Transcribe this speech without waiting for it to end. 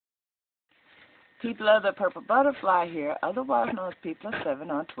People of the Purple Butterfly here, otherwise known as People7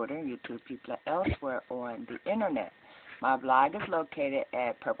 on Twitter and YouTube, People elsewhere on the internet. My blog is located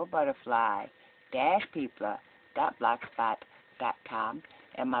at purplebutterfly-people.blogspot.com,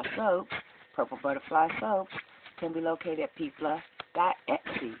 and my soaps, Purple Butterfly Soaps, can be located at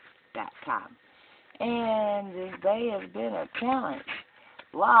people.etsy.com. And this day has been a challenge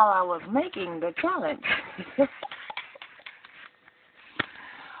while I was making the challenge.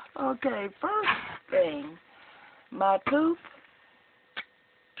 Okay, first thing, my tooth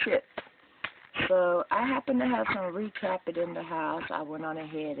chipped. So I happen to have some recapping in the house. I went on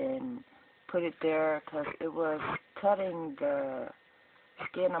ahead and put it there because it was cutting the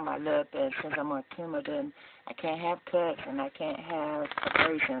skin on my lip, and since I'm on Coumadin, I can't have cuts and I can't have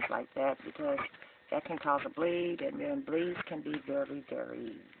abrasions like that because that can cause a bleed, and then bleeds can be very,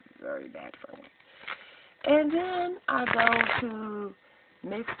 very, very bad for me. And then I go to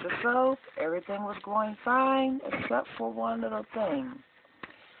mix the soap. Everything was going fine except for one little thing.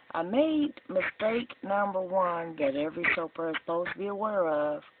 I made mistake number one that every soaper is supposed to be aware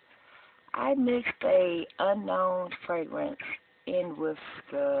of. I mixed a unknown fragrance in with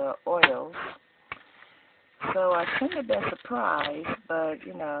the oils. So I shouldn't have been surprised, but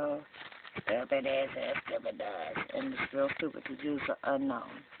you know, stupid is as stupid does, and it's real stupid to use the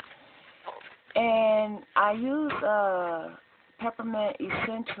unknown. And I used peppermint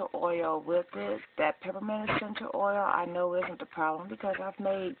essential oil with it. That peppermint essential oil I know isn't the problem because I've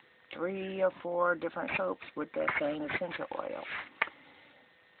made 3 or 4 different soaps with that same essential oil.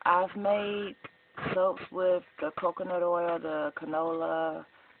 I've made soaps with the coconut oil, the canola,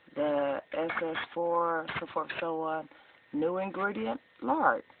 the SS4, so forth and so on. New ingredient,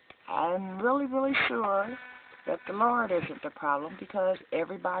 lard. I'm really, really sure that the lard isn't the problem because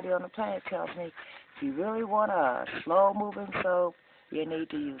everybody on the planet tells me if you really want a slow-moving soap, you need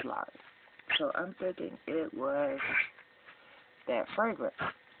to use lard. So I'm thinking it was that fragrance.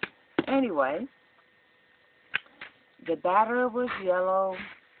 Anyway, the batter was yellow.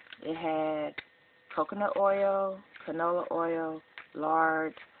 It had coconut oil, canola oil,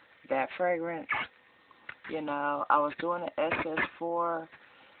 lard, that fragrance. You know, I was doing the SS4.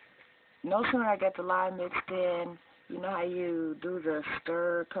 No sooner I got the lime mixed in, you know how you do the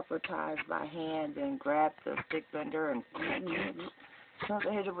stir a couple of times by hand and grab the stick blender and as soon as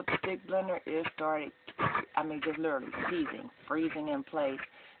I hit it with the stick blender, it started, just literally freezing in place.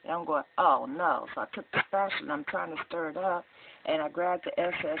 And I'm going, oh no. So I took the spatula and I'm trying to stir it up, and I grabbed the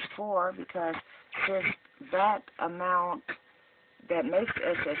SS4 because since that amount that makes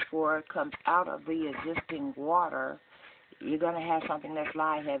SS4 comes out of the existing water, you're going to have something that's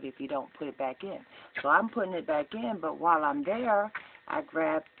lye heavy if you don't put it back in. So I'm putting it back in, but while I'm there, I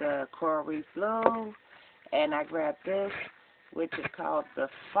grabbed the Coral Reef Blue, and I grabbed this, which is called the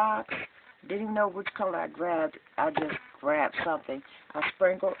Fox. Didn't even know which color I grabbed. I just grabbed something. I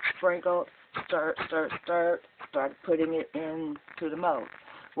sprinkled, stirred, started putting it into the mold.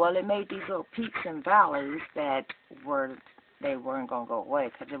 Well, it made these little peaks and valleys that weren't going to go away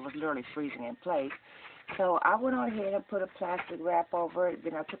because it was literally freezing in place. So I went on ahead and put a plastic wrap over it.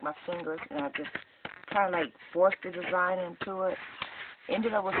 Then I took my fingers and I just kind of like forced the design into it.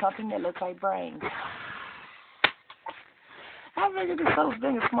 Ended up with something that looks like brains. I figured the soap's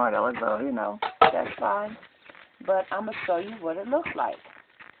being a smart aleck, so, you know, that's fine. But I'm going to show you what it looks like.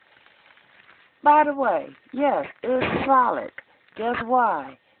 By the way, yes, it's solid. Guess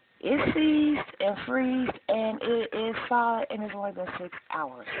why? It seized and freezed, and it is solid, and it's only been 6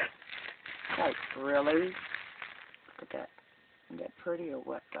 hours. Like, really? Look at that. Isn't that pretty or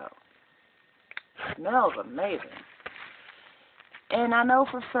what, though? Smells amazing. And I know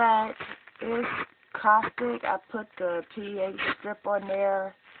for a fact it's caustic. I put the pH strip on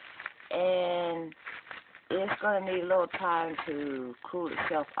there, and it's going to need a little time to cool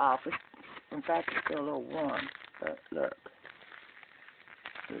itself off. In fact, it's still a little warm. But look.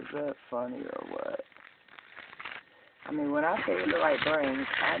 Is that funny or what? I mean, when I say it looks like brains,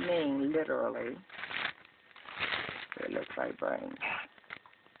 I mean literally. It looks like brains.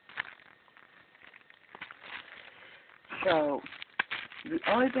 So, the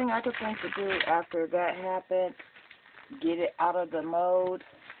only thing I could think to do after that happened, get it out of the mold,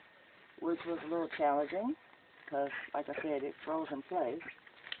 which was a little challenging, because, like I said, it froze in place.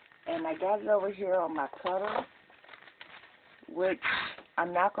 And I got it over here on my cutter, which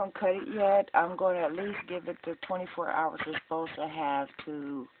I'm not going to cut it yet. I'm going to at least give it the 24 hours it's supposed to have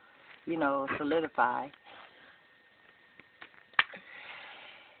to, you know, solidify.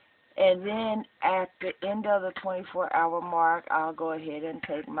 And then at the end of the 24-hour mark, I'll go ahead and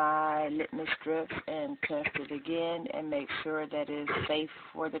take my litmus strips and test it again and make sure that it's safe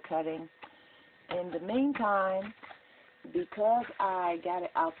for the cutting. in the meantime, because I got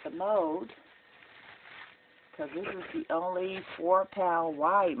it out the mold, because this is the only 4-pound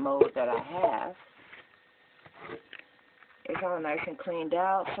wide mold that I have, it's all nice and cleaned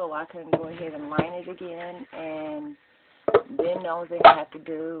out, so I can go ahead and line it again, and then the only thing I have to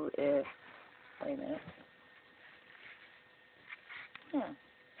do is, wait a minute,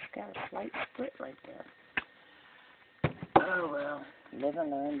 it's got a slight split right there. Oh well, live and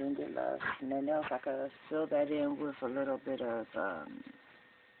learn, then get lost. And then else I could fill that in with a little bit of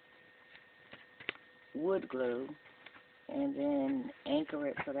wood glue, and then anchor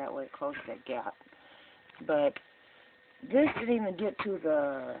it so that way it closes that gap. But this didn't even get to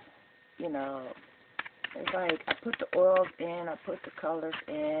the, it's like I put the oils in, I put the colors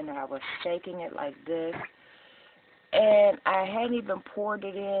in, I was shaking it like this, and I hadn't even poured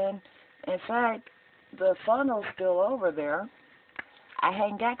it in. In fact, the funnel's still over there. I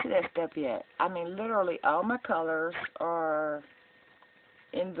hadn't got to that step yet. I mean, literally all my colors are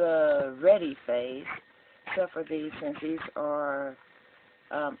in the ready phase, except for these, since these are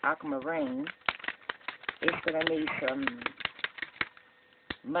aquamarine. It's going to need some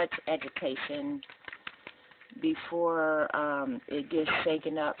much education before it gets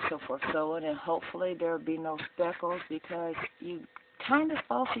shaken up, so forth, so on, and hopefully there will be no speckles, because you kind of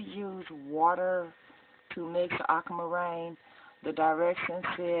supposed to use water to mix aquamarine. The directions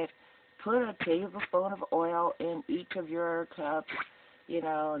said put a tablespoon of oil in each of your cups, then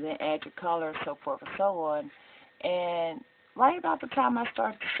add your color, so forth and so on. And right about the time I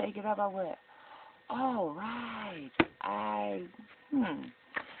started to shake it up, I went, oh, right,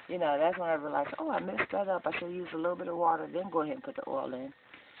 that's when I realized, oh, I messed that up. I should use a little bit of water, then go ahead and put the oil in.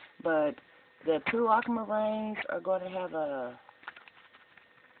 But the two aquamarines are going to have a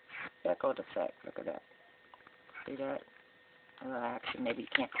speckled effect. Look at that. See that? Well, actually, maybe you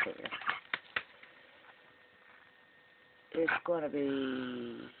can't see it. It's going to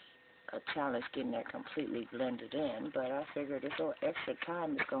be a challenge getting that completely blended in, but I figured this little extra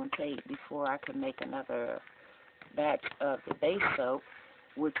time it's going to take before I can make another batch of the base soap,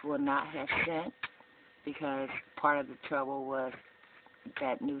 which will not have scent, because part of the trouble was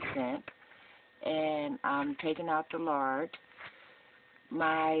that new scent. And I'm taking out the lard.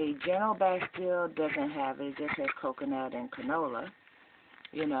 My General batch still doesn't have it. It just has coconut and canola,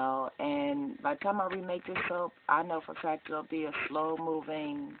 and by the time I remake this soap, I know for a fact it'll be a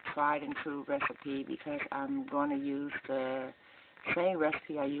slow-moving, tried-and-true recipe, because I'm going to use the same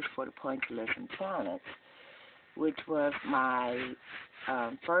recipe I used for the Pointillism Challenge, which was my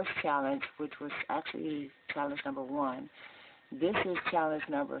first challenge, which was actually challenge number 1. This is challenge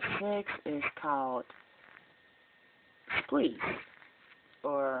number 6. It's called Squeeze,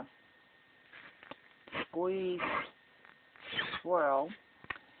 or Squeeze Swirl.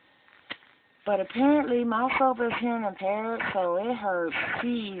 But apparently my soap is hearing impaired, so it heard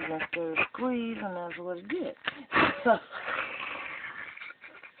squeeze instead of squeeze, and that's what it did. So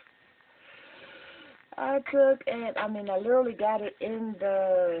I took, and I literally got it in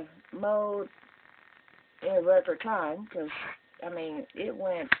the mold in record time, because, it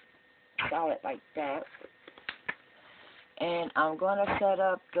went solid like that. And I'm going to set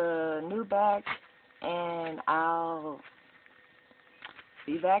up the new batch, and I'll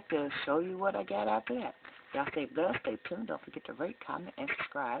be back to show you what I got after that. Y'all stay blessed, stay tuned. Don't forget to rate, comment, and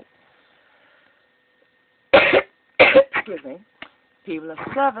subscribe. Excuse me. People of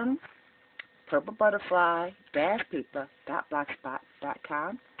 7,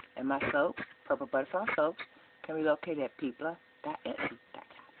 PurpleButterfly-People.blogspot.com, and my soaps, PurpleButterfly Soaps, can be located at people.etsy.com.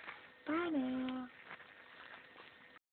 Bye now.